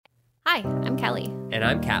Hi, I'm Kelly. And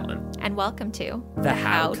I'm Catlin. And welcome to the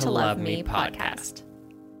How to Love Me podcast.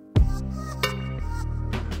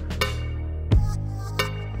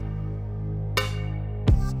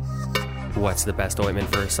 What's the best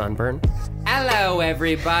ointment for a sunburn? Hello,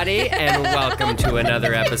 everybody, and welcome to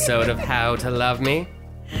another episode of How to Love Me.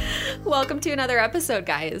 Welcome to another episode,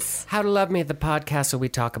 guys. How to Love Me, the podcast where we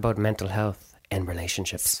talk about mental health and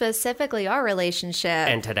relationships. Specifically our relationship.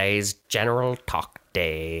 And today's General Talk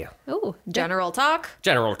Day. Ooh, general talk.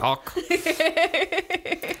 General Talk.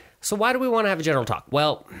 So why do we want to have a general talk?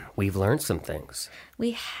 Well, we've learned some things.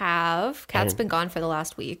 We have. Kat's been gone for the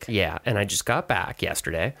last week. Yeah, and I just got back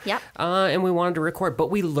yesterday. Yep. And we wanted to record, but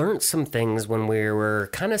we learned some things when we were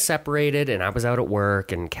kind of separated, and I was out at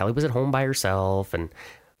work, and Kelly was at home by herself, and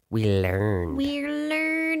we learned. We're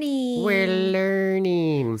learning. We're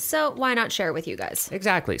learning. So why not share it with you guys?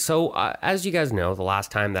 Exactly. So as you guys know, the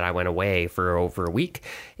last time that I went away for over a week,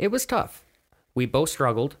 it was tough. We both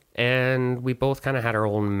struggled, and we both kind of had our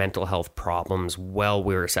own mental health problems while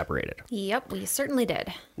we were separated. Yep, we certainly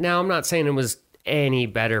did. Now, I'm not saying it was any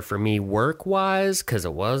better for me work-wise, because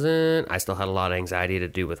it wasn't. I still had a lot of anxiety to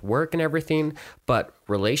do with work and everything, but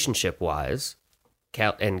relationship-wise,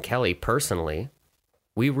 and Kelly personally,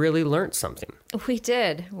 we really learned something. We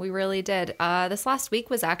did. We really did. This last week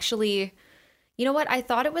was actually... You know what? I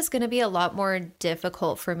thought it was going to be a lot more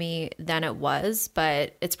difficult for me than it was,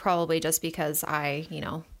 but it's probably just because I,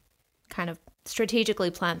 kind of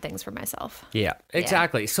strategically planned things for myself. Yeah,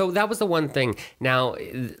 exactly. Yeah. So that was the one thing. Now,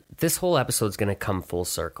 this whole episode's going to come full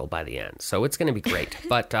circle by the end, so it's going to be great.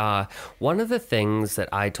 But one of the things that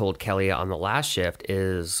I told Kelly on the last shift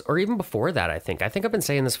is, or even before that, I think I've been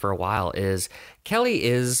saying this for a while, is Kelly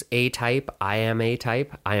is A-type. I am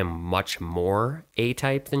A-type. I am much more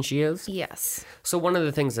A-type than she is. Yes. So one of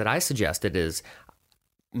the things that I suggested is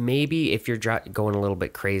maybe if you're going a little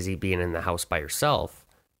bit crazy being in the house by yourself,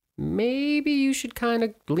 maybe you should kind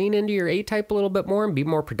of lean into your A-type a little bit more and be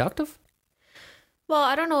more productive. Well,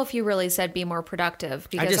 I don't know if you really said be more productive.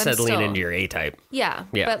 Because I just said lean into your A-type. Yeah.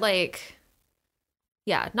 But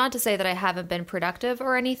not to say that I haven't been productive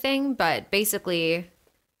or anything, but basically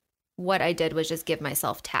what I did was just give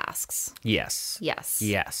myself tasks. Yes. Yes.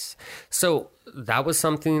 Yes. So that was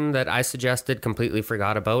something that I suggested, completely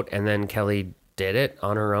forgot about, and then Kelly did it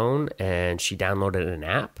on her own, and she downloaded an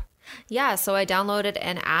app. Yeah, so I downloaded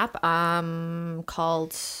an app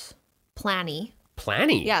called Planny.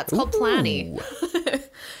 Planny? Yeah, it's called Planny.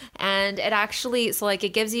 And it actually,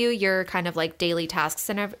 it gives you your kind of daily tasks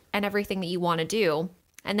and everything that you want to do.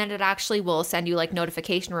 And then it actually will send you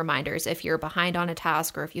notification reminders if you're behind on a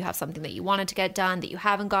task or if you have something that you wanted to get done that you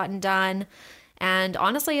haven't gotten done. And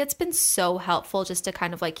honestly, it's been so helpful just to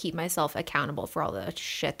kind of keep myself accountable for all the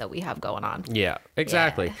shit that we have going on. Yeah,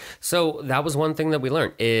 exactly. Yeah. So that was one thing that we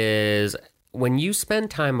learned is when you spend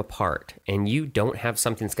time apart and you don't have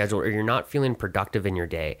something scheduled or you're not feeling productive in your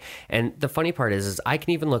day. And the funny part is I can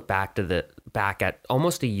even look back at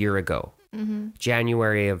almost a year ago,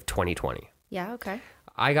 January of 2020. Yeah, okay.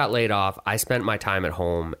 I got laid off. I spent my time at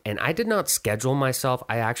home and I did not schedule myself.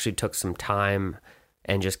 I actually took some time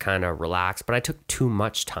and just kind of relaxed, but I took too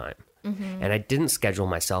much time and I didn't schedule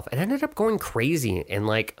myself and ended up going crazy in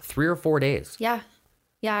 3 or 4 days. Yeah.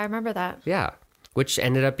 Yeah, I remember that. Yeah. Which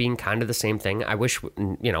ended up being kind of the same thing. I wish,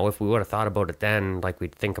 if we would have thought about it then, like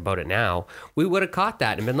we'd think about it now, we would have caught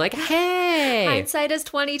that and been like, hey. Hindsight is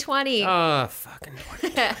 2020. Fucking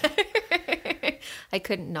 2020. I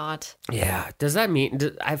couldn't not. Yeah. Does that mean,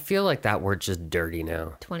 I feel like that word's just dirty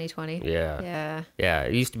now. 2020. Yeah. Yeah. Yeah.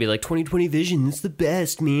 It used to be 2020 vision. It's the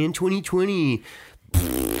best, man. 2020.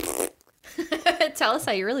 Tell us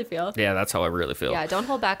how you really feel. Yeah, that's how I really feel. Yeah, don't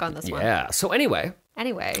hold back on this one. Yeah. So anyway,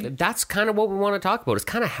 that's kind of what we want to talk about. It's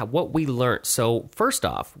kind of what we learned. So first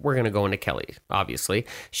off, we're going to go into Kelly, obviously.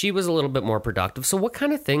 She was a little bit more productive. So what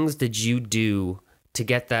kind of things did you do to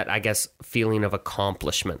get that, I guess, feeling of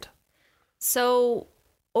accomplishment? So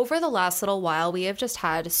over the last little while, we have just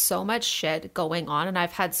had so much shit going on, and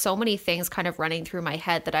I've had so many things kind of running through my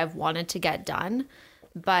head that I've wanted to get done.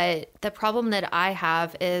 But the problem that I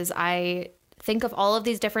have is I think of all of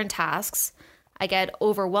these different tasks. I get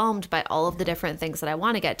overwhelmed by all of the different things that I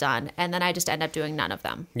want to get done, and then I just end up doing none of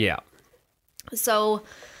them. Yeah. So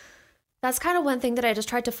that's kind of one thing that I just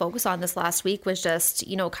tried to focus on this last week was just,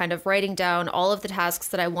 kind of writing down all of the tasks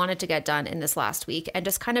that I wanted to get done in this last week and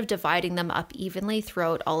just kind of dividing them up evenly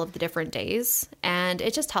throughout all of the different days. And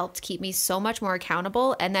it just helped keep me so much more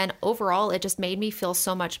accountable. And then overall, it just made me feel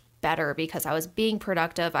so much better because I was being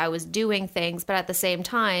productive. I was doing things, but at the same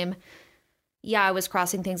time, yeah, I was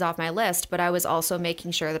crossing things off my list, but I was also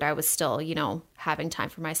making sure that I was still, having time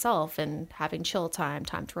for myself and having chill time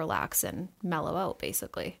to relax and mellow out,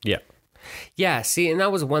 basically. Yeah. Yeah, see, and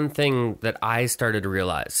that was one thing that I started to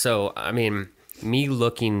realize. So, I mean, me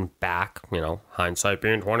looking back, hindsight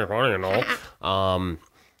being 20/20 and all,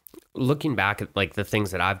 looking back at like the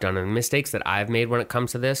things that I've done and the mistakes that I've made when it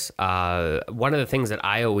comes to this, one of the things that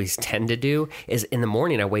I always tend to do is in the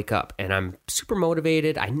morning I wake up and I'm super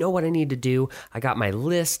motivated. I know what I need to do. I got my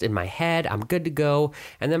list in my head. I'm good to go.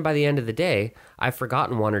 And then by the end of the day, I've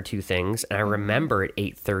forgotten one or two things and I remember at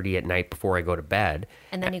 8:30 at night before I go to bed.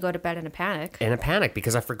 And then you go to bed in a panic.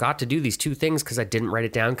 Because I forgot to do these two things because I didn't write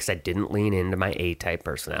it down because I didn't lean into my A-type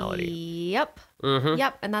personality. Yep.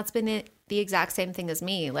 Yep. And that's been the exact same thing as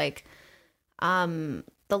me. Like,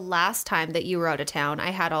 the last time that you were out of town,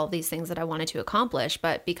 I had all these things that I wanted to accomplish,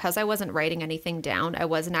 but because I wasn't writing anything down, I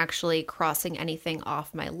wasn't actually crossing anything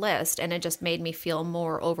off my list. And it just made me feel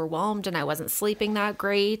more overwhelmed and I wasn't sleeping that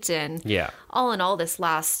great. And all in all, this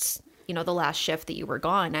last, the last shift that you were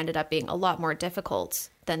gone ended up being a lot more difficult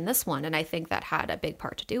than this one. And I think that had a big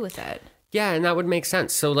part to do with it. Yeah. And that would make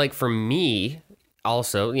sense. So like for me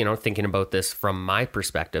also, thinking about this from my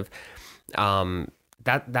perspective,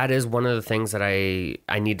 that is one of the things that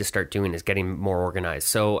I need to start doing is getting more organized.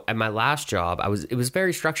 So at my last job, it was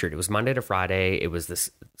very structured. It was Monday to Friday. It was the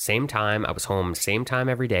same time. I was home same time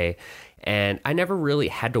every day. And I never really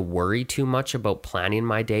had to worry too much about planning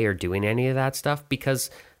my day or doing any of that stuff because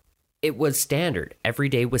it was standard. Every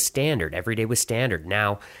day was standard. Every day was standard.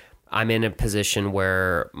 Now I'm in a position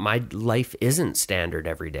where my life isn't standard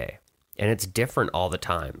every day and it's different all the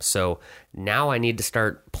time. So now I need to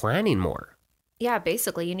start planning more. Yeah,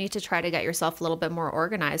 basically, you need to try to get yourself a little bit more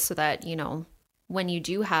organized so that, when you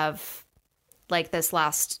do have like this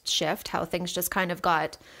last shift, how things just kind of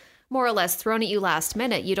got more or less thrown at you last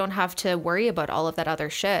minute, you don't have to worry about all of that other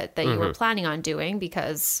shit that you were planning on doing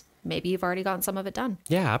because maybe you've already gotten some of it done.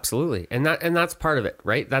 Yeah, absolutely. And that's part of it,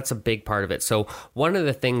 right? That's a big part of it. So one of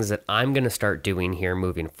the things that I'm going to start doing here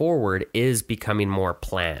moving forward is becoming more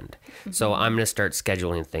planned. Mm-hmm. So I'm going to start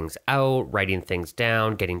scheduling things out, writing things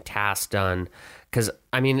down, getting tasks done. Because,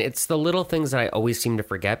 it's the little things that I always seem to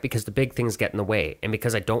forget because the big things get in the way. And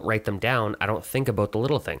because I don't write them down, I don't think about the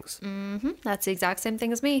little things. Mm-hmm. That's the exact same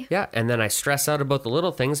thing as me. Yeah. And then I stress out about the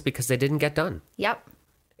little things because they didn't get done. Yep.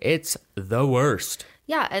 It's the worst.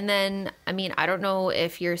 Yeah. And then, I don't know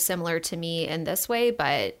if you're similar to me in this way,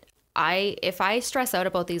 but if I stress out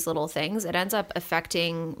about these little things, it ends up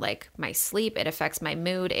affecting like my sleep. It affects my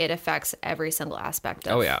mood. It affects every single aspect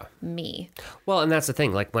of me. Well, and that's the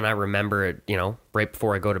thing. Like when I remember it, right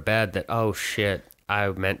before I go to bed that, oh shit, I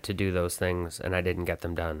meant to do those things and I didn't get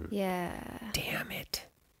them done. Yeah. Damn it.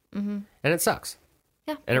 Mm-hmm. And it sucks.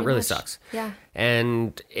 Yeah. And it really sucks. Yeah.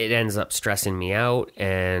 And it ends up stressing me out.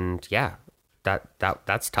 And yeah,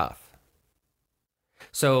 that's tough.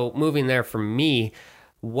 So moving there for me,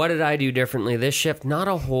 what did I do differently this shift? Not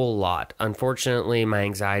a whole lot. Unfortunately, my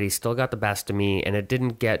anxiety still got the best of me, and I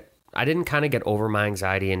didn't kind of get over my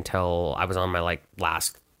anxiety until I was on my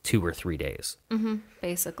last 2 or 3 days. Mm-hmm,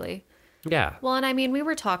 basically. Yeah. Well, and we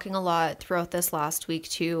were talking a lot throughout this last week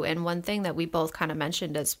too, and one thing that we both kind of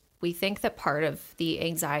mentioned is we think that part of the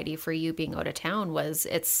anxiety for you being out of town was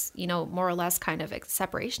it's, more or less kind of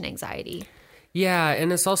separation anxiety. Yeah,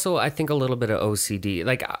 and it's also, I think, a little bit of OCD.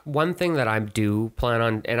 Like, one thing that I do plan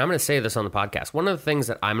on, and I'm going to say this on the podcast, one of the things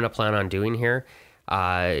that I'm going to plan on doing here,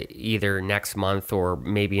 either next month or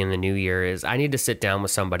maybe in the new year, is I need to sit down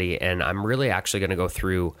with somebody, and I'm really actually going to go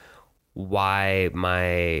through why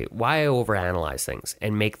I overanalyze things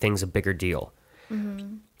and make things a bigger deal.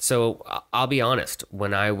 Mm-hmm. So I'll be honest,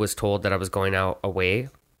 when I was told that I was going away,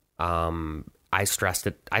 I stressed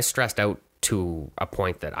out to a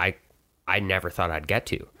point that I never thought I'd get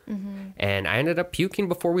to. Mm-hmm. And I ended up puking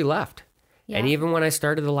before we left. Yeah. And even when I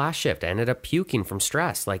started the last shift, I ended up puking from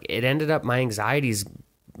stress. Like it ended up, my anxiety's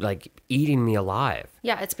like eating me alive.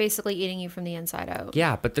 Yeah, it's basically eating you from the inside out.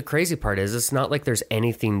 Yeah, but the crazy part is it's not like there's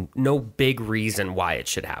no big reason why it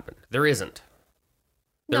should happen. There isn't.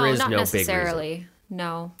 There is no big reason.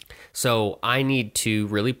 No. So I need to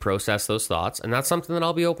really process those thoughts. And that's something that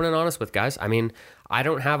I'll be open and honest with, guys. I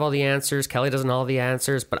don't have all the answers. Kelly doesn't have all the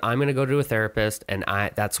answers, but I'm going to go to a therapist. And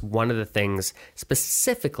that's one of the things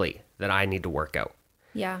specifically that I need to work out.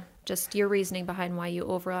 Yeah. Just your reasoning behind why you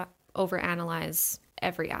overanalyze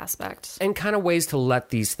every aspect. And kind of ways to let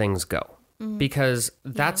these things go. Mm-hmm. Because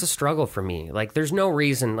that's a struggle for me. Like there's no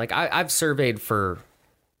reason. Like I've surveyed for,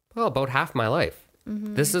 about half my life.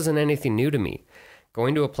 Mm-hmm. This isn't anything new to me.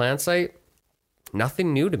 Going to a plant site,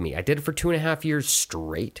 nothing new to me. I did it for 2.5 years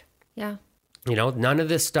straight. Yeah. You know, none of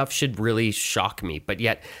this stuff should really shock me. But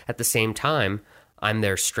yet, at the same time, I'm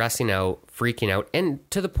there stressing out, freaking out, and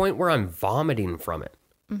to the point where I'm vomiting from it.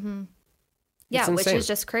 Yeah, which insane. is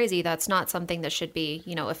just crazy. That's not something that should be,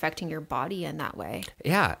 affecting your body in that way.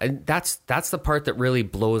 Yeah, and that's the part that really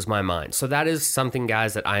blows my mind. So that is something,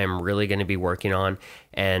 guys, that I am really going to be working on.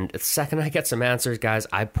 And the second I get some answers, guys,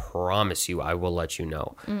 I promise you I will let you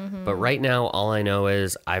know. But right now, all I know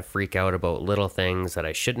is I freak out about little things that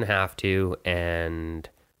I shouldn't have to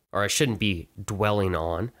or I shouldn't be dwelling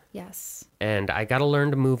on. Yes. And I got to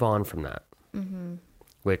learn to move on from that,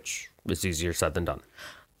 which is easier said than done.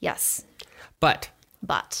 Yes. But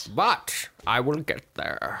I will get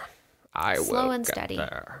there. I will slow and get steady.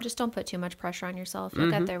 there. Just don't put too much pressure on yourself.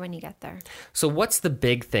 You'll get there when you get there. So what's the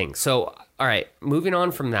big thing? So, all right, moving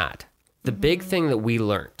on from that. The big thing that we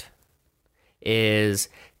learned is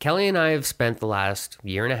Kelly and I have spent the last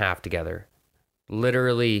year and a half together,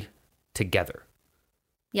 literally together.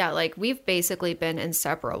 Yeah, like we've basically been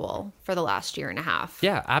inseparable for the last year and a half.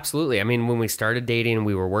 Yeah, absolutely. I mean, when we started dating,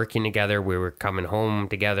 we were working together, we were coming home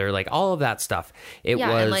together, like all of that stuff. It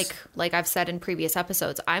was and like I've said in previous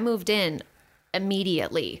episodes, I moved in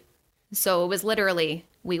immediately. So it was literally,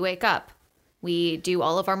 we wake up, we do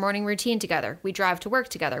all of our morning routine together, we drive to work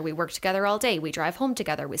together, we work together all day, we drive home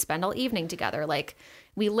together, we spend all evening together. Like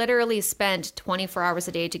we literally spent 24 hours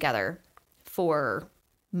a day together for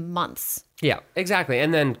months. Yeah, exactly.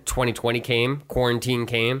 And then 2020 came, quarantine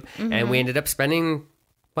came, and we ended up spending,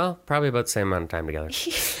 well, probably about the same amount of time together.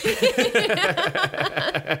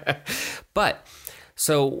 But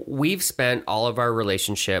so we've spent all of our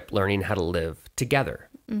relationship learning how to live together,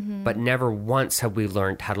 but never once have we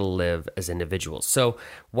learned how to live as individuals. So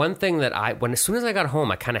one thing that as soon as I got home,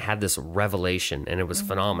 I kind of had this revelation, and it was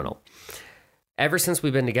phenomenal. Ever since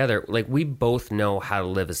we've been together, like we both know how to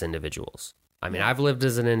live as individuals. I mean, I've lived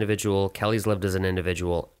as an individual, Kelly's lived as an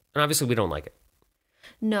individual, and obviously we don't like it.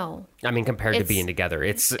 No. I mean, compared to being together,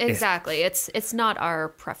 it's not our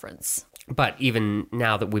preference. But even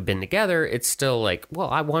now that we've been together, it's still like,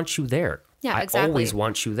 well, I want you there. Yeah, I exactly. always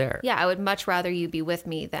want you there. Yeah, I would much rather you be with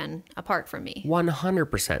me than apart from me.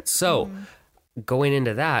 100%. So going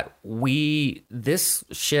into that, this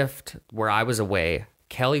shift where I was away,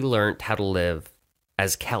 Kelly learned how to live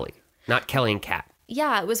as Kelly, not Kelly and Kat.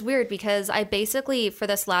 Yeah, it was weird because I basically, for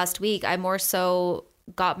this last week, I more so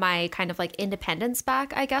got my kind of like independence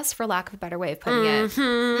back, I guess, for lack of a better way of putting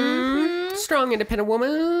it. Strong, independent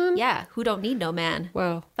woman. Yeah, who don't need no man.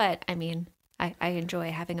 Well, but I mean, I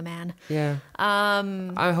enjoy having a man. Yeah.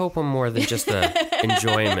 I hope I'm more than just the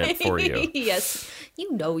enjoyment for you. Yes,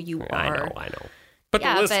 you know you are. I know. But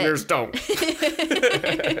the listeners don't.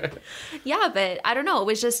 Yeah, but I don't know. It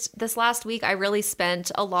was just this last week, I really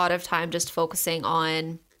spent a lot of time just focusing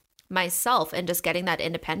on myself and just getting that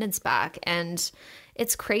independence back. And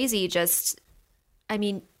it's crazy I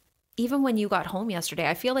mean, even when you got home yesterday,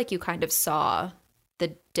 I feel like you kind of saw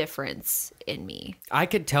the difference in me. I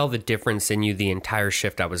could tell the difference in you the entire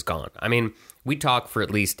shift I was gone. I mean, we talk for at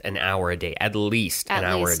least an hour a day. At least an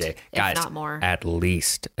hour a day. Guys, if not more. At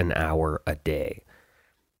least an hour a day.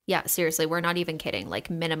 Yeah, seriously, we're not even kidding. Like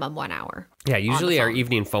minimum 1 hour. Yeah, usually our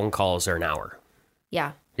evening phone calls are an hour.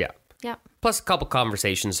 Yeah. Yeah. Yeah. Plus a couple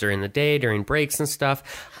conversations during the day, during breaks and stuff.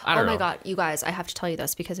 I don't know. Oh my God, you guys, I have to tell you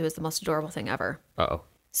this because it was the most adorable thing ever. Uh-oh.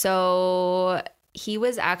 So he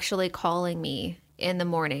was actually calling me in the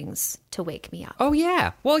mornings to wake me up. Oh,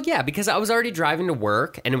 yeah. Well, yeah, because I was already driving to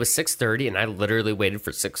work and it was 6:30 and I literally waited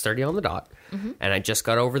for 6:30 on the dot. And I just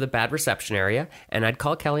got over the bad reception area and I'd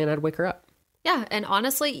call Kelly and I'd wake her up. Yeah. And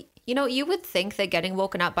honestly, you would think that getting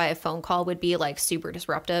woken up by a phone call would be like super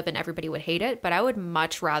disruptive and everybody would hate it. But I would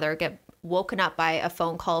much rather get woken up by a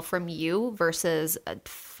phone call from you versus a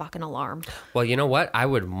fucking alarm. Well, you know what? I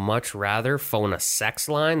would much rather phone a sex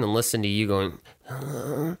line than listen to you going,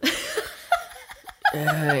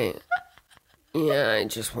 hey, yeah, I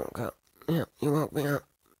just woke up. Yeah, you woke me up.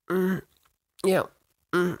 Yeah.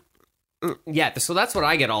 Yeah, so that's what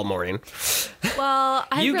I get all morning. Well,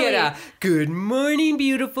 you get a good morning,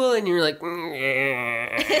 beautiful, and you're like,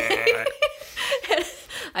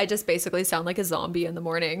 I just basically sound like a zombie in the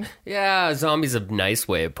morning. Yeah, zombie's a nice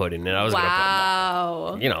way of putting it. I was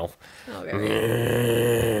wow. gonna put that,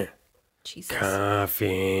 Okay. Jesus.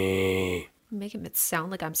 Coffee. Making it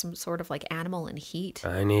sound like I'm some sort of like animal in heat.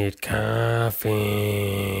 I need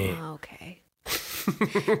coffee. Okay.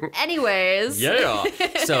 Anyways. Yeah.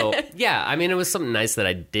 So, yeah, I mean, it was something nice that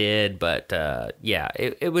I did, but yeah,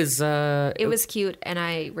 it was... it was cute, and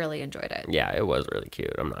I really enjoyed it. Yeah, it was really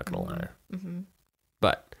cute. I'm not going to lie.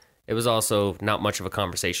 But it was also not much of a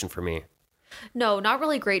conversation for me. No, not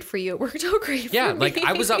really great for you. It worked out great for Yeah, me. like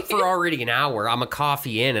I was up for already an hour. I'm a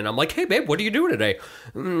coffee in, and I'm like, hey, babe, what are you doing today?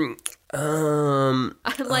 I'm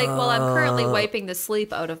like, well, I'm currently wiping the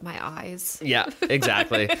sleep out of my eyes. Yeah,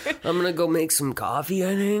 exactly. I'm going to go make some coffee,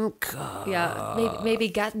 I think. Yeah, maybe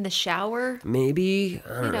get in the shower. Maybe.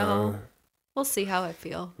 I don't know. We'll see how I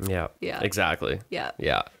feel. Yeah. Yeah. Exactly. Yeah.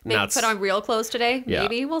 Yeah. Maybe put on real clothes today. Yeah.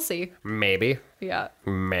 Maybe. We'll see. Maybe. Yeah.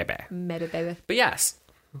 Maybe. Maybe, baby. But yes.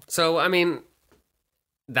 So, I mean,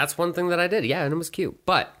 that's one thing that I did. Yeah, and it was cute.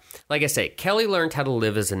 But like I say, Kelly learned how to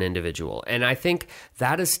live as an individual. And I think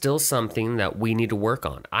that is still something that we need to work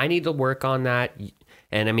on. I need to work on that.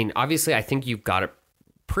 And I mean, obviously, I think you've got it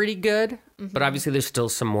pretty good. But obviously, there's still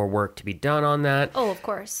some more work to be done on that. Oh, of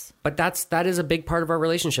course. But that is a big part of our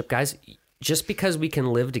relationship, guys. Just because we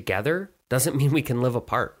can live together doesn't mean we can live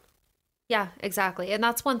apart. Yeah, exactly. And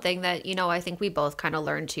that's one thing that, I think we both kind of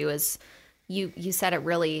learned too is you said it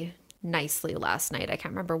really nicely last night. I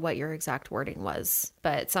can't remember what your exact wording was,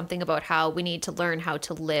 but something about how we need to learn how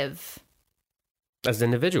to live As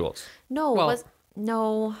individuals. No,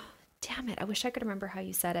 damn it. I wish I could remember how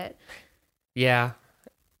you said it. Yeah.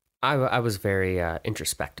 I was very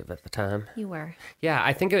introspective at the time. You were. Yeah,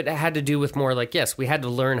 I think it had to do with more like, yes, we had to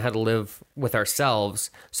learn how to live with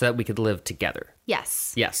ourselves so that we could live together.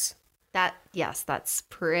 Yes. Yes. That's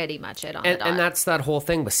pretty much it on the dot. And that's that whole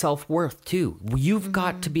thing with self-worth too. You've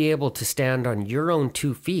got to be able to stand on your own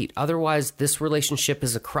 2 feet. Otherwise, this relationship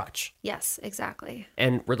is a crutch. Yes, exactly.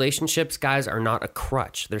 And relationships, guys, are not a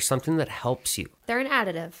crutch. They're something that helps you. They're an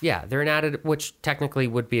additive. Yeah, they're an additive, which technically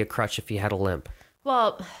would be a crutch if you had a limp.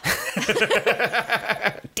 Well,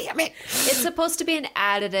 damn it. It's supposed to be an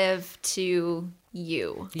additive to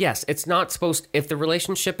you. Yes, it's not supposed, if the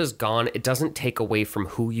relationship is gone, it doesn't take away from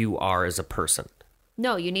who you are as a person.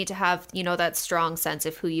 No, you need to have, that strong sense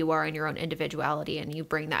of who you are and your own individuality, and you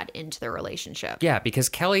bring that into the relationship. Yeah, because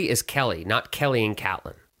Kelly is Kelly, not Kelly and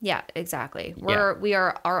Catelyn. Yeah, exactly. Yeah. We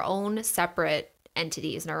are our own separate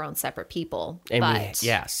entities and our own separate people. And but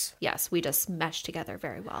yes, we just mesh together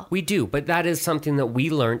very well. we do. But that is something that we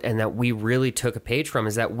learned and that we really took a page from,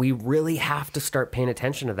 is that we really have to start paying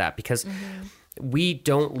attention to that, because we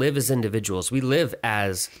don't live as individuals. We live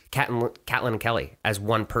as Catelyn and Kelly, as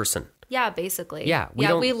one person. Yeah, basically. Yeah,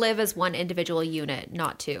 we live as one individual unit,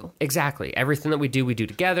 not two. Exactly. Everything that we do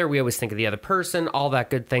together. We always think of the other person, all that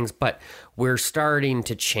good things. But we're starting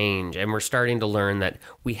to change, and we're starting to learn that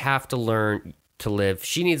we have to learn to live.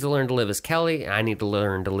 She needs to learn to live as Kelly, and I need to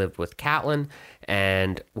learn to live with Catelyn.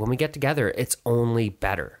 And when we get together, it's only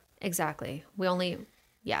better. Exactly. We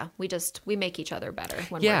make each other better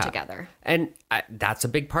when we're together. And that's a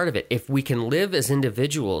big part of it. If we can live as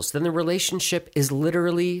individuals, then the relationship is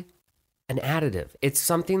literally an additive. It's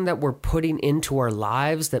something that we're putting into our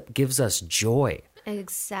lives that gives us joy.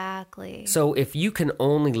 Exactly. So if you can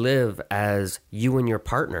only live as you and your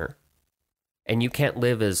partner, and you can't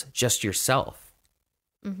live as just yourself,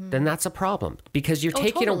 then that's a problem, because you're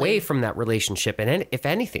taking away from that relationship, and if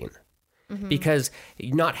anything. Because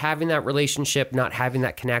not having that relationship, not having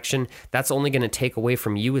that connection, that's only going to take away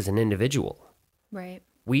from you as an individual. Right.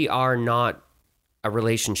 We are not a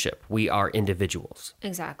relationship. We are individuals.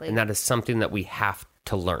 Exactly. And that is something that we have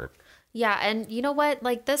to learn. Yeah. And you know what?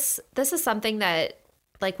 Like this is something that,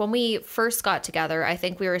 like, when we first got together, I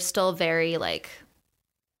think we were still very, like,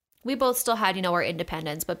 we both still had, our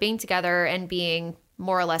independence, but being together and being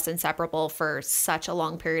more or less inseparable for such a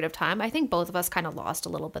long period of time, I think both of us kind of lost a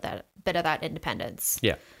little bit of that independence.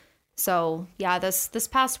 Yeah. So yeah, this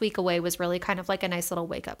past week away was really kind of like a nice little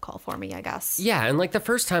wake up call for me, I guess. Yeah, and like the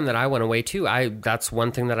first time that I went away too, that's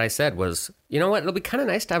one thing that I said was, you know what, it'll be kind of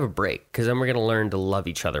nice to have a break, because then we're going to learn to love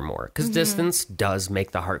each other more, because distance does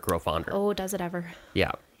make the heart grow fonder. Oh, does it ever?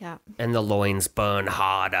 Yeah. Yeah. And the loins burn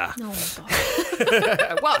harder. Oh my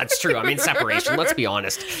God. Well, it's true. I mean, separation. Let's be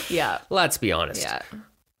honest. Yeah. Let's be honest. Yeah.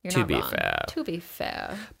 You're To not be wrong. fair. To be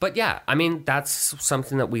fair. But yeah, I mean, that's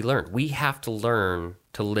something that we learned. We have to learn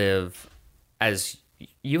to live as,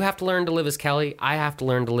 you have to learn to live as Kelly. I have to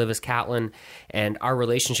learn to live as Catelyn. And our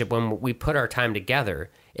relationship, when we put our time together,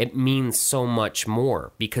 it means so much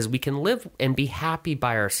more, because we can live and be happy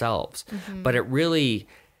by ourselves. But it really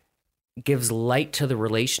gives light to the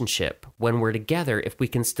relationship when we're together if we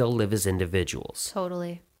can still live as individuals.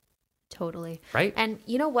 Totally. Right? And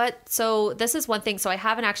you know what? So this is one thing. So I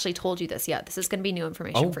haven't actually told you this yet. This is going to be new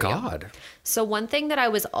information for you. Oh, God. So one thing that I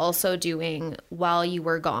was also doing while you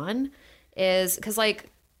were gone is, because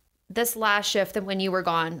like this last shift, and when you were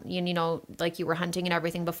gone, like you were hunting and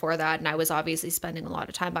everything before that, and I was obviously spending a lot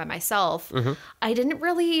of time by myself, I didn't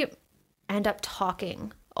really end up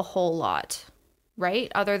talking a whole lot right?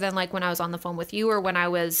 Other than like when I was on the phone with you or when I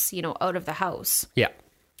was, out of the house. Yeah.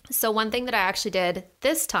 So one thing that I actually did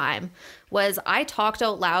this time was I talked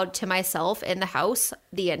out loud to myself in the house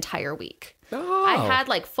the entire week. Oh. I had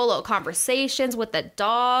like full out conversations with the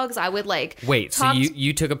dogs. I would like Wait, so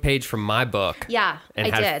you took a page from my book. Yeah, and I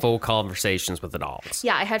had did. full conversations with the dogs.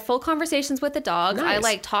 Yeah, I had full conversations with the dogs. I Nice.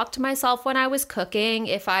 like talked to myself when I was cooking.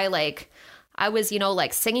 If I was,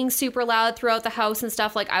 like singing super loud throughout the house and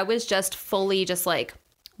stuff. Like I was just fully just like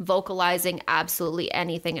vocalizing absolutely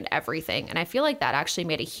anything and everything. And I feel like that actually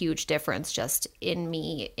made a huge difference just in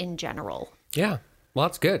me in general. Yeah. Well,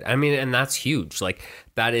 that's good. I mean, and that's huge. Like,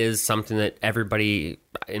 that is something that everybody,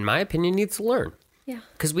 in my opinion, needs to learn. Yeah.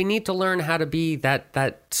 Because we need to learn how to be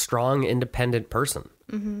that strong, independent person.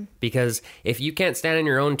 Mm-hmm. Because if you can't stand on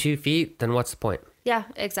your own 2 feet, then what's the point? Yeah,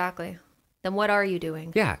 exactly. Then what are you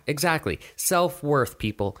doing? Yeah, exactly. Self-worth,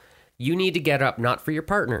 people. You need to get up not for your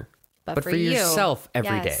partner, but for you. yourself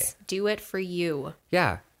every day. Yes, do it for you.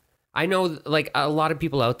 Yeah. I know, like, a lot of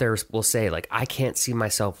people out there will say, like, I can't see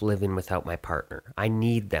myself living without my partner. I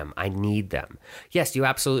need them. I need them. Yes, you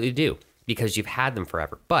absolutely do, because you've had them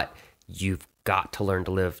forever. But you've got to learn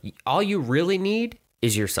to live. All you really need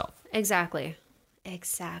is yourself. Exactly.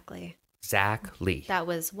 Exactly. Exactly. That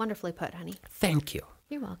was wonderfully put, honey. Thank you.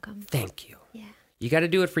 You're welcome. Thank you. Yeah. You got to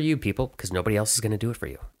do it for you, people, because nobody else is going to do it for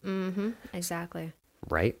you. Mm-hmm. Exactly.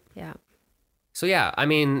 Right? Yeah. So yeah, I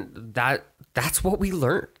mean, that's what we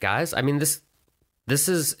learned, guys. I mean,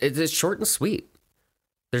 it's short and sweet.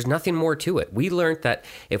 There's nothing more to it. We learned that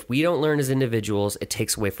if we don't learn as individuals, it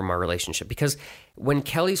takes away from our relationship. Because when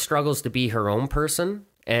Kelly struggles to be her own person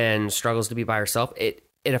and struggles to be by herself, it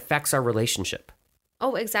affects our relationship.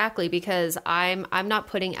 Oh, exactly. Because I'm not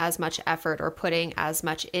putting as much effort or putting as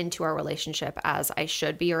much into our relationship as I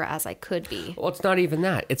should be or as I could be. Well, it's not even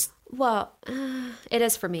that. It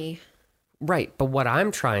is for me. Right. But what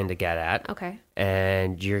I'm trying to get at, Okay.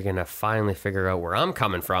 and you're going to finally figure out where I'm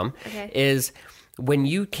coming from, Okay. is when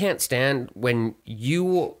you can't stand, when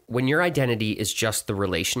your identity is just the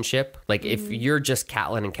relationship, like if you're just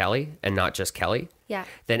Catelyn and Kelly and not just Kelly, Yeah.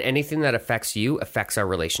 then anything that affects you affects our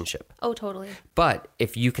relationship. Oh, totally. But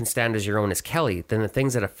if you can stand as your own as Kelly, then the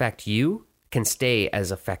things that affect you can stay as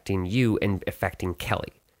affecting you and affecting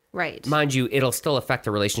Kelly. Right. Mind you, it'll still affect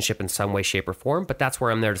the relationship in some way, shape, or form, but that's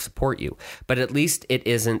where I'm there to support you. But at least it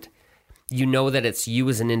isn't, you know that it's you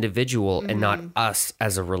as an individual and not us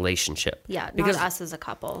as a relationship. Yeah. Because not us as a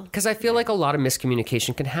couple. because I feel like a lot of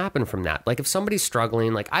miscommunication can happen from that. Like if somebody's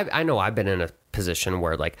struggling, like I know I've been in a position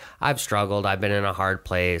where like I've struggled, I've been in a hard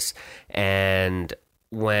place, and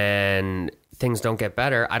when things don't get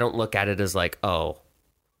better, I don't look at it as like, oh,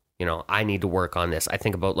 I need to work on this. I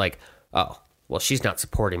think about like, oh, well, she's not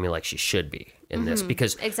supporting me like she should be in this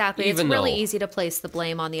because Exactly. It's really easy to place the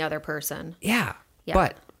blame on the other person. Yeah. Yeah.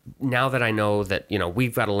 But now that I know that,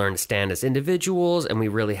 we've got to learn to stand as individuals and we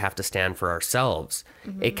really have to stand for ourselves,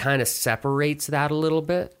 it kind of separates that a little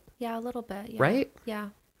bit. Yeah, a little bit. Yeah. Right? Yeah.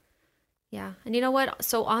 Yeah. And you know what?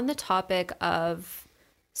 So on the topic of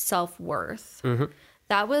self-worth,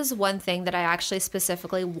 that was one thing that I actually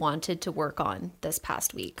specifically wanted to work on this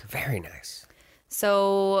past week. Very nice.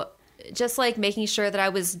 So just like making sure that I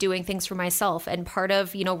was doing things for myself. And part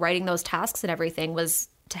of, writing those tasks and everything was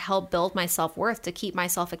to help build my self-worth, to keep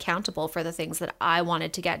myself accountable for the things that I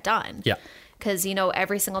wanted to get done. Yeah. Because,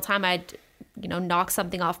 every single time I'd, knock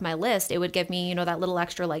something off my list, it would give me, that little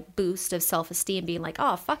extra like boost of self-esteem being like,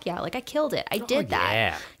 oh, fuck yeah. Like I killed it. I did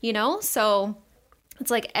that, so it's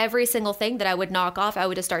like every single thing that I would knock off, I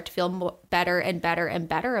would just start to feel better and better and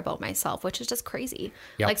better about myself, which is just crazy.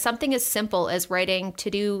 Yep. Like something as simple as writing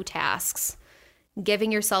to-do tasks,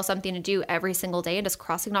 giving yourself something to do every single day and just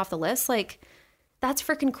crossing it off the list. Like that's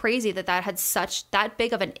freaking crazy that had that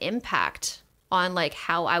big of an impact on like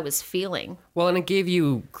how I was feeling. Well, and it gave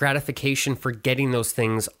you gratification for getting those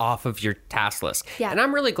things off of your task list. Yeah. And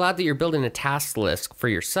I'm really glad that you're building a task list for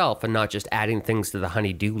yourself and not just adding things to the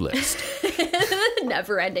honey-do list.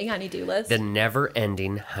 Never-ending honey-do list. The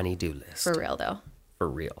never-ending honey-do list. For real though. For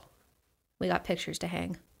real. We got pictures to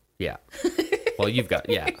hang. Yeah. Well, you've got,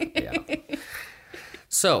 yeah.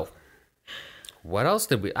 So, what else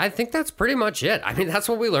did we, I think that's pretty much it. I mean, that's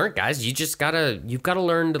what we learned, guys. You've got to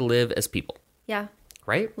learn to live as people. Yeah.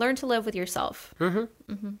 Right? Learn to live with yourself. And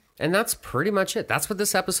that's pretty much it. That's what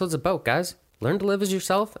this episode's about, guys. Learn to live as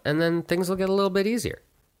yourself, and then things will get a little bit easier.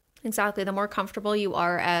 Exactly. The more comfortable you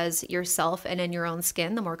are as yourself and in your own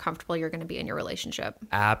skin, the more comfortable you're going to be in your relationship.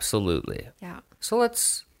 Absolutely. Yeah. So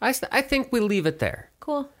I think we leave it there.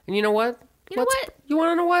 Cool. And you know what? You know what? You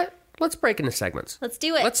want to know what? Let's break into segments. Let's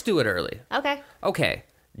do it. Let's do it early. Okay. Okay.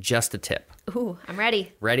 just a tip. Ooh, I'm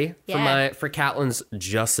ready. Ready? Yeah. For Catlin's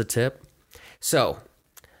just a tip. So,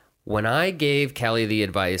 when I gave Kelly the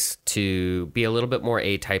advice to be a little bit more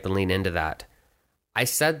A-type and lean into that, I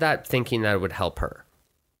said that thinking that it would help her.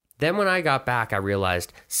 Then when I got back, I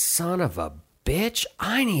realized, son of a bitch,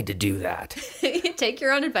 I need to do that. Take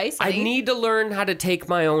your own advice, I honey. need to learn how to take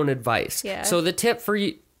my own advice. Yeah. So the tip for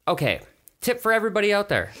you, tip for everybody out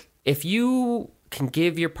there. If you can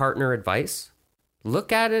give your partner advice,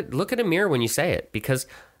 look at a mirror when you say it, because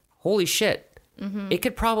holy shit, it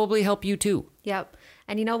could probably help you too. Yep.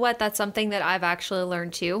 And you know what? That's something that I've actually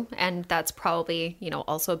learned too. And that's probably,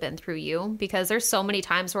 also been through you, because there's so many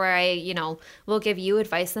times where I, will give you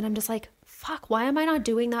advice and I'm just like, fuck, why am I not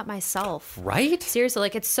doing that myself? Right? Seriously,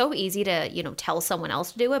 like it's so easy to, tell someone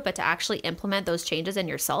else to do it, but to actually implement those changes in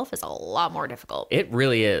yourself is a lot more difficult. It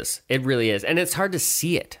really is. It really is. And it's hard to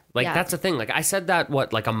see it. Like, Yeah. that's the thing. Like, I said that,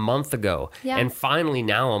 like a month ago. Yeah. And finally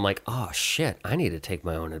now I'm like, oh, shit, I need to take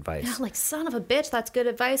my own advice. I'm like, son of a bitch, that's good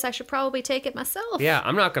advice. I should probably take it myself. Yeah,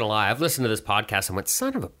 I'm not going to lie. I've listened to this podcast and went,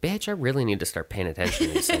 son of a bitch, I really need to start paying attention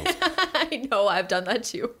to these things. I know, I've done that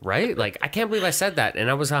too. Right? Like, I can't believe I said that. And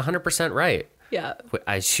I was 100% right. Yeah.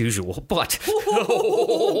 As usual, but...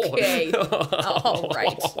 Okay. All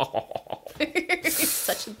right.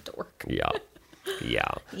 Such a dork. Yeah.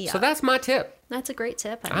 Yeah. So that's my tip. That's a great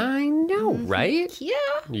tip. honey. I know, right? Yeah.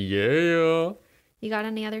 Yeah. You got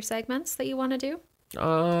any other segments that you want to do?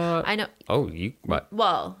 Uh, I know. oh, you what?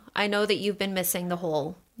 Well, I know that you've been missing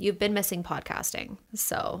podcasting.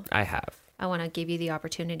 So I have. I want to give you the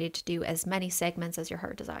opportunity to do as many segments as your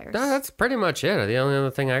heart desires. No, that's pretty much it. The only other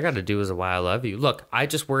thing I got to do is a why I love you. Look, I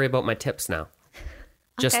just worry about my tips now.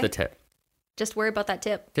 Just Okay. the tip. Just worry about that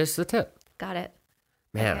tip. Just the tip. Got it.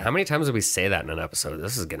 Man, Okay. how many times did we say that in an episode?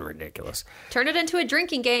 This is getting ridiculous. Turn it into a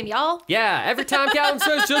drinking game, y'all. Yeah, every time Calvin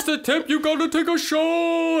says just a tip, you got to take a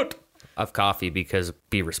shot of coffee, because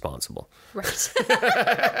be responsible. Right.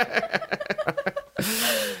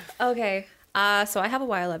 Okay. So I have a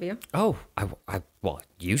why I love you. Oh, well,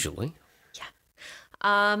 usually.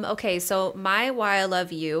 Okay, so my why I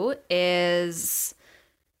love you is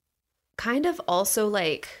kind of also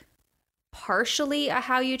like partially a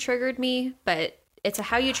how you triggered me, but it's a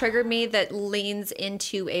how you triggered me that leans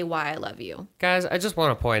into a why I love you. Guys, I just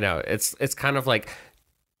want to point out, it's kind of like,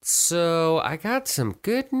 so I got some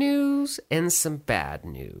good news and some bad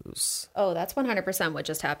news. Oh, that's 100% what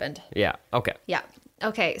just happened. Yeah, okay. Yeah.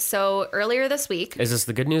 Okay, so earlier this week, Is this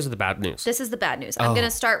the good news or the bad news? this is the bad news. I'm going to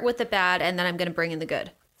start with the bad and then I'm going to bring in the good.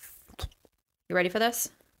 You ready for this?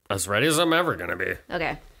 As ready as I'm ever going to be.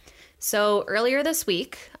 Okay. So earlier this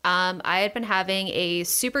week, I had been having a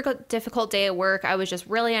super difficult day at work. I was just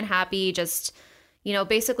really unhappy,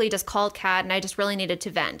 basically just called Kat and I just really needed to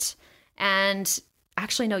vent. And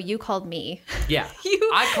actually, no, you called me. Yeah,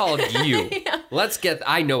 I called you.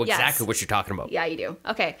 I know exactly Yes. what you're talking about. Yeah, you do.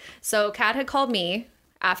 Okay. So Kat had called me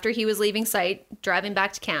after he was leaving site, driving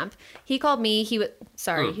back to camp. He called me.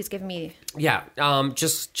 He's giving me... Yeah,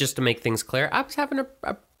 just to make things clear, I was having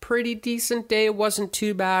a pretty decent day. It wasn't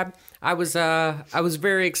too bad. I was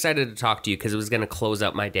very excited to talk to you because it was going to close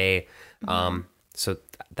out my day. So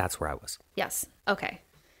that's where I was. Yes. Okay.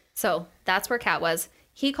 So that's where Kat was.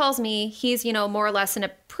 He calls me. He's, more or less in a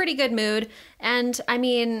pretty good mood. And I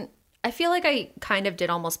mean, I feel like I kind of did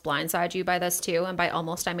almost blindside you by this too. And by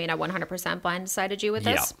almost, I mean, I 100% blindsided you with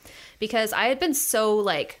this because I had been so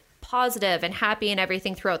positive and happy and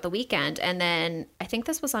everything throughout the weekend. And then I think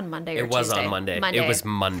this was on Monday or It was Tuesday. on Monday. It was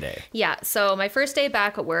Monday. Yeah. So my first day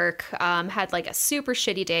back at work, had a super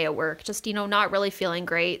shitty day at work, just, not really feeling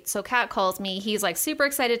great. So Kat calls me. He's super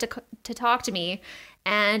excited to talk to me.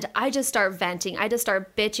 And I just start venting. I just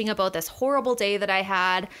start bitching about this horrible day that I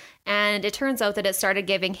had. And it turns out that it started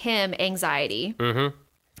giving him anxiety. Mm-hmm.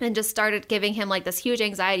 And just started giving him this huge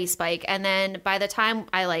anxiety spike. And then by the time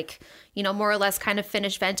I more or less kind of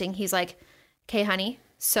finished venting, he's like, "Okay, honey,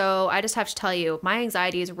 so I just have to tell you, my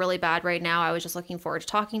anxiety is really bad right now. I was just looking forward to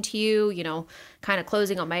talking to you, kind of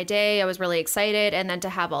closing out my day. I was really excited. And then to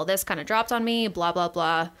have all this kind of dropped on me, blah, blah,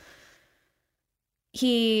 blah."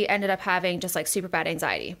 He ended up having just super bad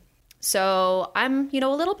anxiety. So I'm, a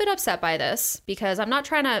little bit upset by this because I'm not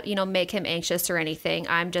trying to, make him anxious or anything.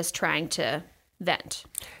 I'm just trying to vent.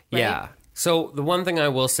 Right? Yeah. So the one thing I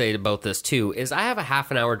will say about this too is I have a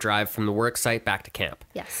half an hour drive from the work site back to camp.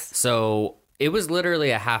 Yes. So it was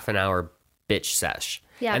literally a half an hour bitch sesh.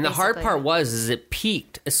 Yeah, and the hard basically. part is it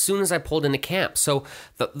peaked as soon as I pulled into camp. So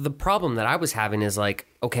the problem that I was having is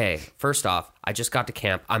okay, first off, I just got to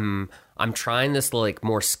camp. I'm trying this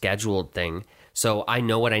more scheduled thing. So I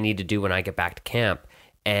know what I need to do when I get back to camp.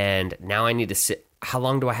 And now I need to sit how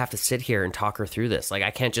long do I have to sit here and talk her through this? Like,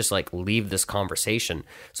 I can't just like leave this conversation.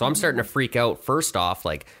 So I'm starting to freak out. First off,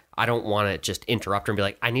 like, I don't want to just interrupt her and be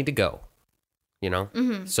like, I need to go, you know?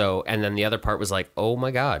 So, and then the other part was like, oh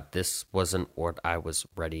my God, this wasn't what I was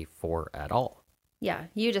ready for at all. Yeah,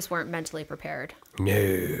 you just weren't mentally prepared.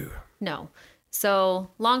 No. So,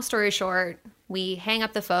 long story short, we hang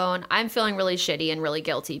up the phone. I'm feeling really shitty and really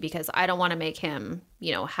guilty because I don't want to make him,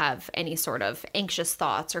 you know, have any sort of anxious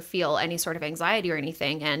thoughts or feel any sort of anxiety or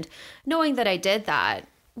anything. And knowing that I did that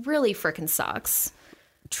really freaking sucks.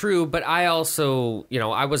 True, but I also, you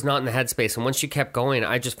know, I was not in the headspace. And once you kept going,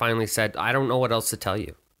 I just finally said, I don't know what else to tell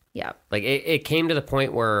you. Yeah. Like, it came to the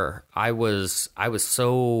point where I was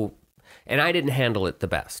so, and I didn't handle it the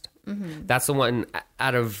best. That's the one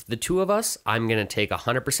out of the two of us, I'm going to take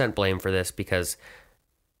 100% blame for this because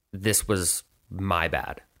this was my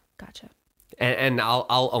bad. Gotcha. And I'll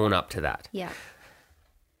own up to that. Yeah.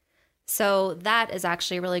 So that is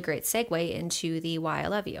actually a really great segue into the why I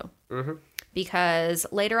love you. Because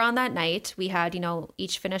later on that night, we had, you know,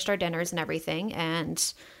 each finished our dinners and everything.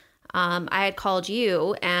 And I had called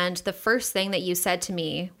you. And the first thing that you said to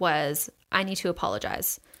me was, I need to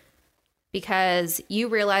apologize. Because you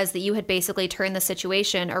realized that you had basically turned the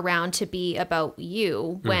situation around to be about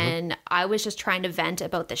you when I was just trying to vent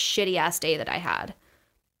about the shitty ass day that I had.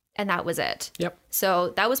 And that was it. Yep.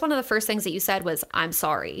 So that was one of the first things that you said was, I'm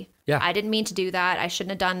sorry. Yeah. I didn't mean to do that. I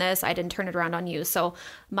shouldn't have done this. I didn't turn it around on you. So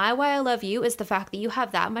my why I love you is the fact that you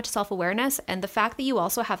have that much self-awareness and the fact that you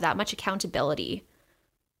also have that much accountability.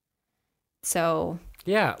 So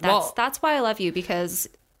Yeah. that's why I love you, because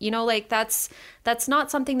you know, like that's not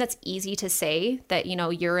something that's easy to say, that, you know,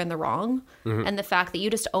 you're in the wrong. And the fact that you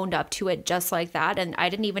just owned up to it just like that. And I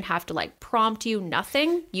didn't even have to like prompt you,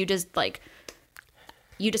 nothing. You just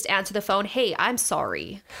answer the phone. Hey, I'm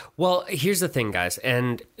sorry. Well, here's the thing, guys.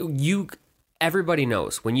 And everybody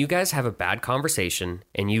knows when you guys have a bad conversation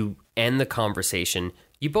and you end the conversation,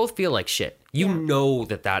 you both feel like shit. You know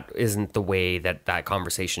that isn't the way that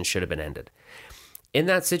conversation should have been ended. In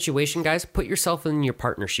that situation, guys, put yourself in your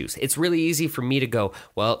partner's shoes. It's really easy for me to go,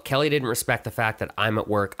 well, Kelly didn't respect the fact that I'm at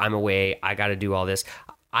work, I'm away, I got to do all this.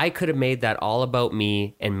 I could have made that all about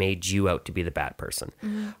me and made you out to be the bad person.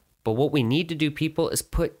 But what we need to do, people, is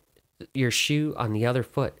put your shoe on the other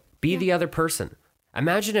foot. Be the other person.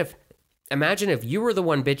 Imagine if you were the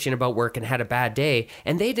one bitching about work and had a bad day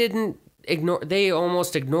and they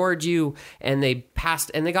almost ignored you and they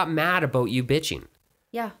got mad about you bitching.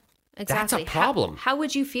 Yeah. Exactly. That's a problem. How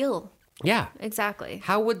would you feel? Yeah. Exactly.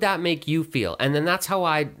 How would that make you feel? And then that's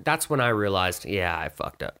when I realized, yeah, I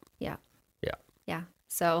fucked up. Yeah. Yeah. Yeah.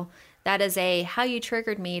 So that is a how you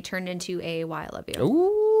triggered me turned into a why I love you.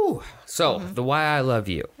 Ooh. So the why I love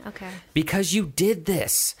you. Okay. Because you did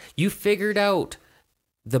this. You figured out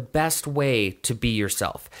the best way to be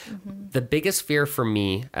yourself. The biggest fear for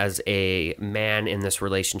me as a man in this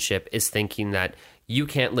relationship is thinking that you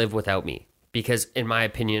can't live without me. Because in my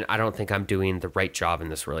opinion, I don't think I'm doing the right job in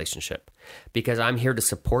this relationship. Because I'm here to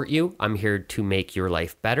support you. I'm here to make your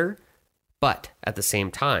life better. But at the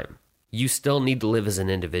same time, you still need to live as an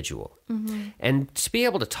individual. And to be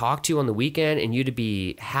able to talk to you on the weekend and you to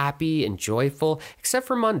be happy and joyful, except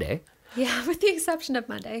for Monday. Yeah, with the exception of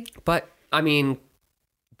Monday. But I mean,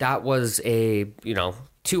 that was a,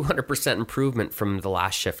 200% improvement from the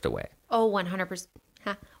last shift away. Oh, 100%.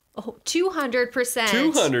 Huh. Oh, 200%.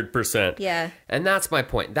 200%. Yeah. And that's my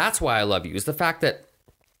point. That's why I love you, is the fact that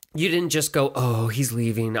you didn't just go, oh, he's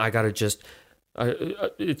leaving. I got to just,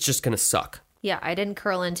 it's just going to suck. Yeah, I didn't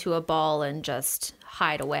curl into a ball and just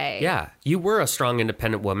hide away. Yeah. You were a strong,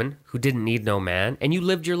 independent woman who didn't need no man, and you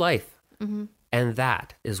lived your life. And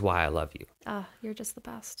that is why I love you. Oh, you're just the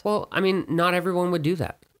best. Well, I mean, not everyone would do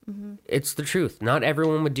that. It's the truth. Not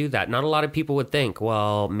everyone would do that. Not a lot of people would think,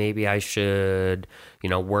 well, maybe I should,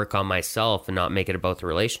 work on myself and not make it about the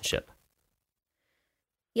relationship.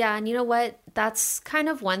 Yeah, and you know what? That's kind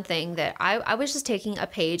of one thing that I was just taking a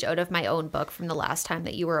page out of my own book from the last time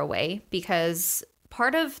that you were away, because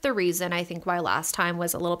part of the reason I think why last time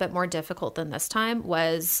was a little bit more difficult than this time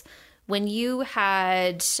was when you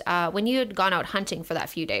had gone out hunting for that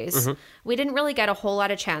few days, we didn't really get a whole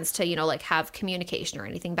lot of chance to, have communication or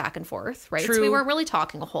anything back and forth, right? True. So we weren't really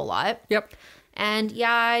talking a whole lot. Yep. And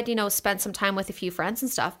yeah, I'd, spent some time with a few friends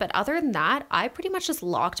and stuff. But other than that, I pretty much just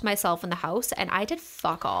locked myself in the house and I did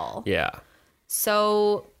fuck all. Yeah.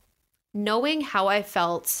 So knowing how I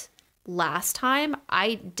felt last time,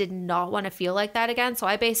 I did not want to feel like that again. So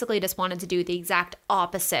I basically just wanted to do the exact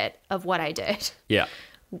opposite of what I did. Yeah.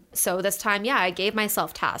 So this time, yeah, I gave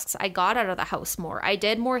myself tasks. I got out of the house more. I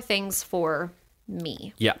did more things for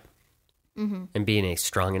me. Yeah. and being a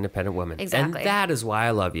strong, independent woman. Exactly. And that is why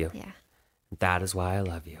I love you. Yeah. That is why I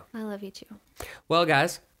love you. I love you too. Well,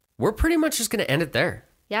 guys, we're pretty much just going to end it there.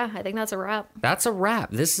 Yeah, I think that's a wrap. That's a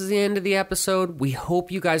wrap. This is the end of the episode. We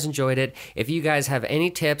hope you guys enjoyed it. If you guys have any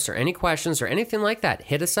tips or any questions or anything like that,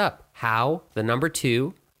 hit us up.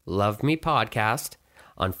 How2 Love Me Podcast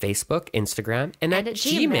on Facebook, Instagram, and at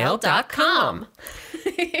gmail.com.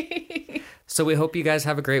 So we hope you guys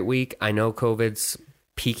have a great week. I know COVID's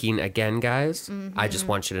peaking again, guys. I just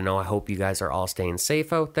want you to know I hope you guys are all staying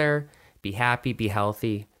safe out there. Be happy, be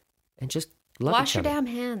healthy, and just love Wash each your other. damn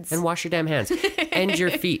hands. And wash your damn hands. And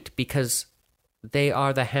your feet, because they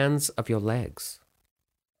are the hands of your legs.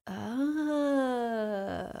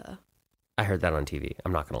 Oh. I heard that on TV.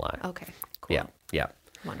 I'm not going to lie. Okay, cool. Yeah.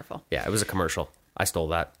 Wonderful. Yeah, it was a commercial. I stole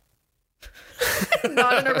that.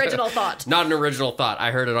 Not an original thought. Not an original thought.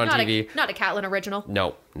 I heard it on TV. Not a Catlin original.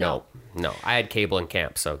 No. I had cable in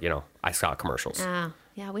camp, so, I saw commercials.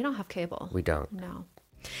 Yeah, we don't have cable. We don't. No.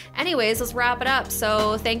 Anyways, let's wrap it up.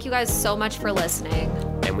 So thank you guys so much for listening.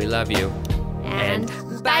 And we love you. And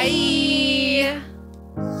bye.